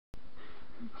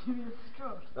Give me a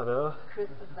strut. I know. Chris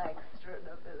is like strutting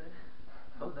up in it.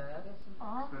 Oh, there.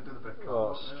 Oh. It's going to do the bit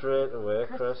Oh, straight away,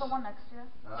 Chris. Someone next to you.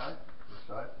 Aye, that's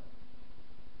right.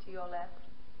 To your left.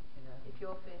 Yeah. If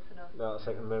you're facing us. No, it's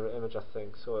like a mirror image, I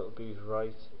think, so it'll be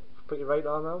right. Put your right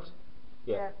arm out.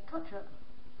 Yeah. Touch it.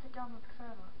 Sit down a bit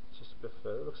further. Just a bit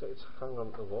further. It looks like it's hanging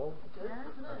on the wall. It does,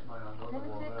 doesn't That's it? my hand on the Didn't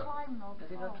wall say there. climb though. Is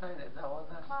he not trying it now?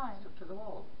 That's Climb. stuck to the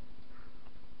wall.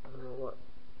 I don't know what.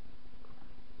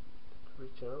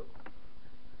 Reach out.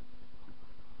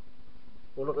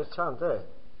 Oh, look, there's hand there.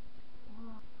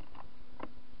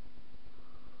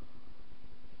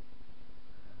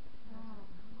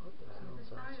 What the hell is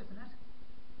that? Isn't it?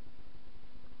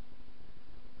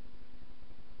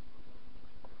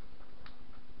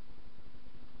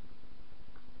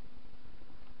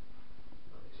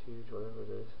 It's huge, whatever it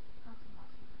is. That's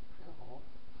massive. Oh.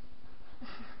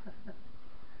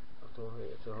 I don't think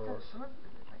it's a horse. It's like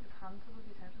his hands above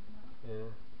his head, isn't it? Yeah.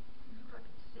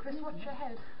 Chris, watch your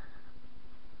head.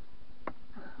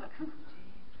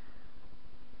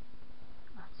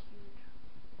 That's huge.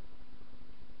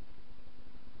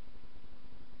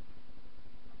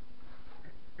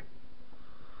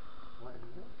 What is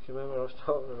it? Do you remember I was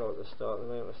talking about at the start of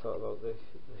the night, I was talking about the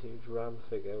huge ram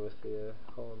figure with the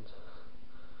horns.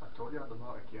 I told you I had the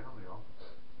market camera on.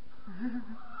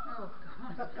 Oh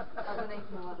God. I don't even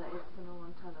know what that is, so no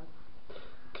one tell us.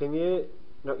 Can you,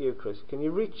 not you Chris, can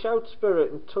you reach out,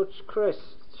 Spirit, and touch Chris,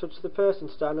 touch the person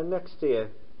standing next to you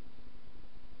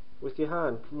with your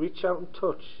hand? Reach out and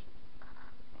touch.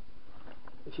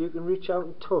 If you can reach out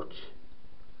and touch.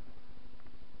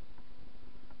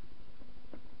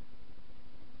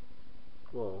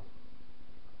 Whoa.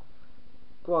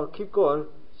 Go on, keep going,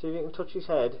 see if you can touch his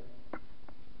head.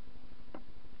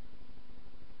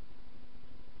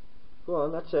 Go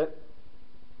on, that's it.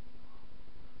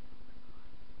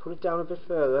 Put it down a bit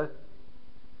further.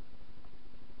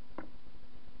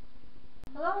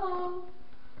 Hello?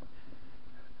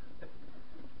 Do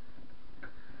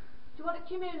you want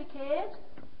to communicate?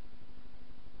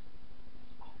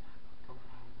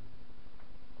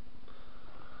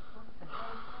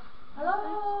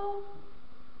 Hello?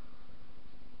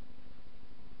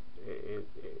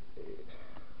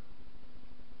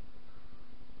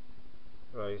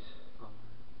 Right.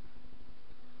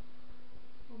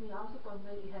 Oh, my arms have gone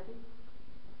really heavy.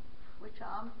 Which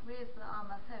arm? Where's the arm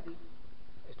that's heavy?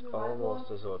 It's Your right almost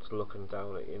one. as though it's looking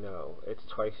down at you now. It's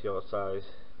twice your size.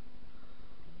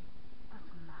 That's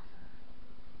massive.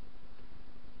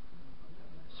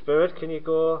 Spirit, can you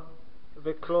go a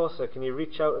bit closer? Can you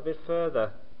reach out a bit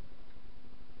further?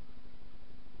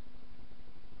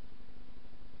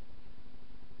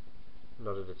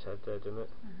 Nodded its head there, didn't it?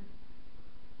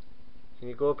 Can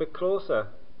you go a bit closer?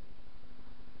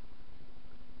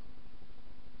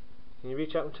 Can you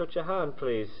reach out and touch your hand,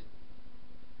 please?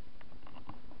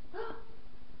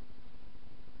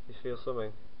 You feel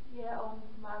something? Yeah, on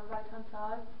my right hand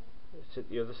side. It's at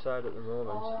the other side at the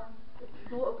moment. Oh, it's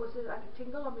notable, it's like a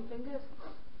tingle on my fingers.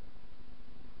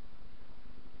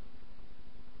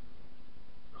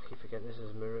 I keep forgetting this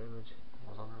is a mirror image. I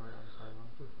was on the right hand side one.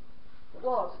 It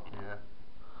was. Yeah.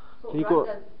 So Can you right go?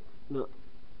 then. No.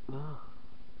 No.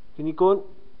 Can you go on?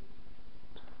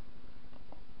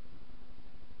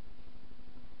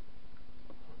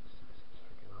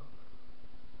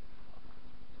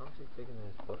 Sounds like digging in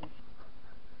his body.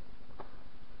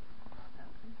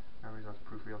 Maybe that's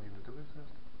proof we all need to do it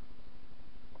first.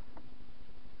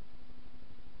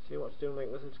 See what it's doing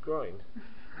like with its groin?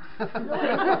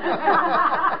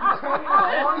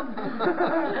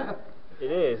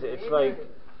 It is, it's like,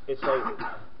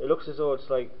 it looks as though it's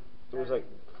like, it was like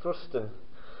thrusting.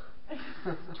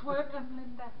 Twerking,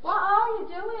 Linda. What are you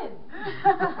doing?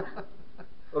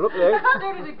 Oh look there. Do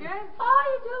it again. What are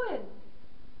you doing?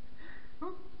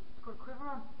 It's got a quiver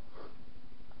on.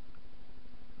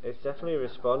 It's definitely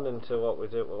responding to what we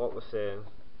do, what we're saying.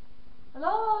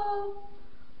 Hello?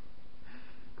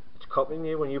 It's copying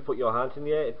you when you put your hand in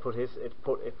the air. It put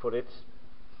its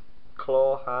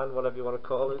claw, hand, whatever you want to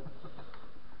call it.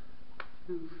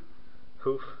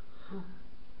 Hoof.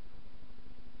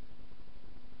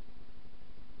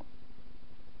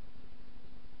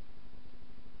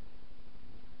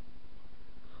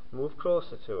 Move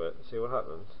closer to it. See what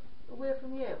happens. Away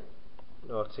from you?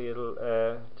 No, to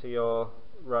your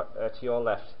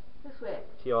left. This way?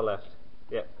 To your left.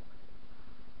 Yeah.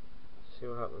 See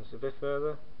what happens. A bit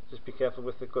further. Just be careful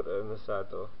with the gutter on the side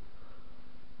though.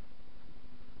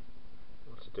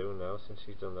 What to do now since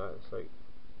she's done that? It's like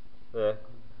there.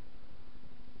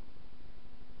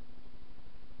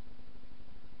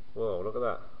 Whoa! Look at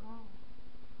that. Wow.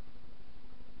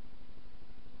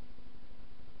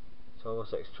 It's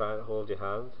almost like it's trying to hold your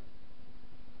hand.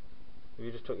 Have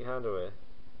you just took your hand away?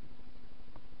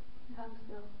 Your hand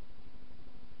still.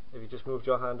 Have you just moved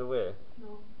your hand away?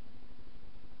 No.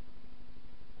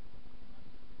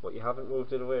 What, you haven't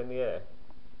moved it away in the air?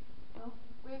 No.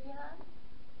 Wave your hand.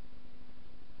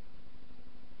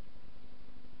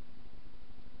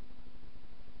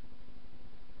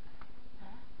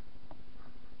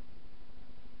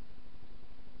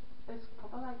 It's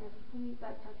proper like a funny,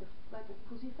 like a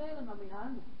fuzzy feeling on my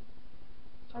hand.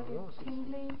 Like Oh, a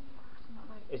tingly.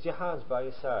 Is your hands by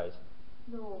your side?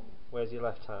 No. Where's your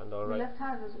left hand? All My right. left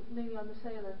hand is nearly on the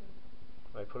ceiling.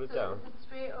 Right, put it So down. is it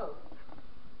straight up?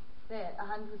 There, a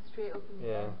hand was straight up in the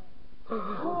Yeah. air.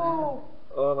 Oh!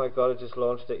 Oh my god, it just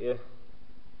launched at you.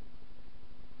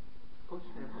 Push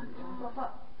it. Proper.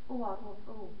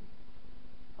 Oh.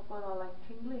 I've got all like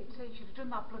tingly. So you should have done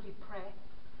that bloody prayer.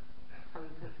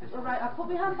 Alright, I put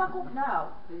my hand back up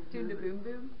now. Doing the boom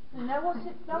boom. And now what's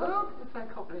it? Now what's it? It's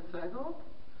like copyright side up.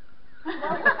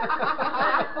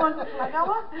 One like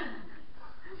hour?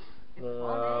 No,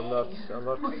 I'm not.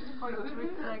 Point to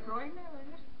it like right now,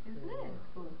 isn't it? Isn't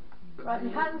it? Right,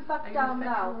 my hand's back down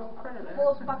now. The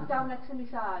ball's back down next to my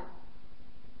side.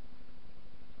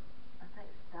 That's like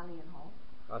stallion hole.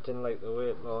 I didn't like the way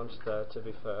it launched there, to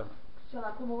be fair. Shall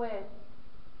I come away?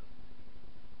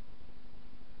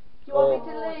 Do you want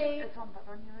me to leave? It's on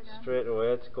you again. Straight away,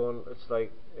 it's going. It's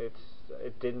like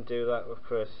it didn't do that with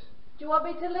Chris, Do you want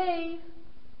me to leave?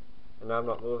 and I'm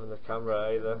not moving the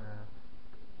camera either. Do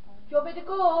you want me to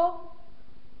go?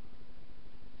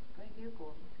 Where do you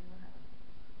go? See what happens.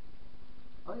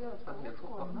 Oh yeah, it's like It's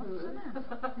going nuts, isn't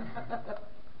it?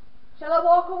 Shall I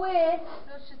walk away?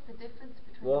 No, it's just the difference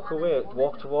between Walk man away. and woman.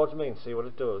 Walk towards me and see what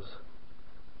it does.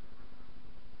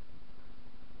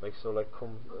 Like so, like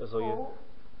come as though you. Oh,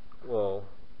 Whoa.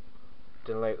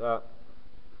 Didn't like that.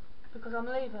 because I'm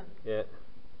leaving. Yeah.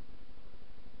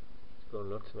 It's going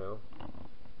nuts now.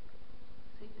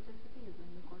 See if it disappears when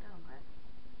you go down, right?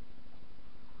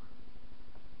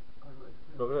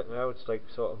 Look at it now. It's like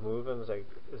sort of moving. It's like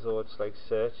as though it's like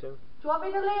searching. Do you want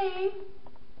me to leave?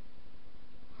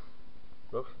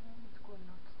 Look. It's going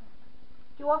nuts.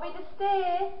 Do you want me to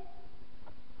stay?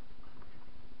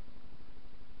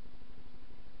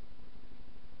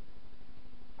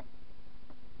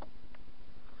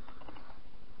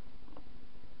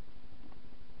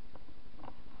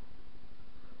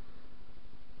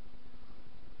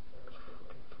 That's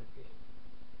fucking freaky.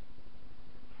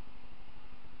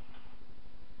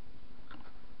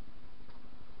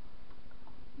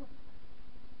 Have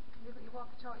you got your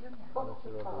walkie-talkie on you?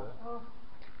 Nothing over there. Oh,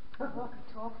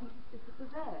 walkie-talkie. Is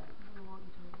it there? I don't want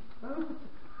you to.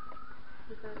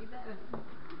 Is it there?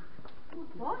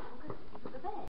 What? Is it there?